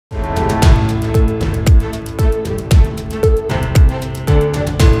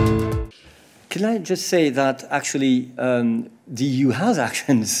can I just say that actually the EU has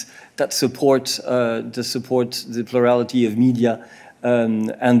actions that support the plurality of media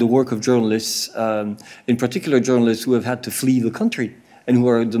and the work of journalists, in particular journalists who have had to flee the country and who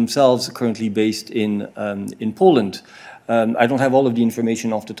are themselves currently based in Poland. I don't have all of the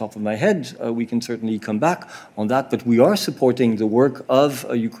information off the top of my head. We can certainly come back on that, but we are supporting the work of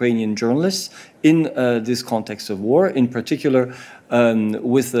Ukrainian journalists in this context of war, in particular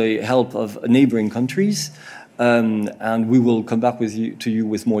with the help of neighboring countries. And we will come back to you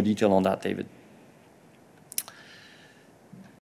with more detail on that, David.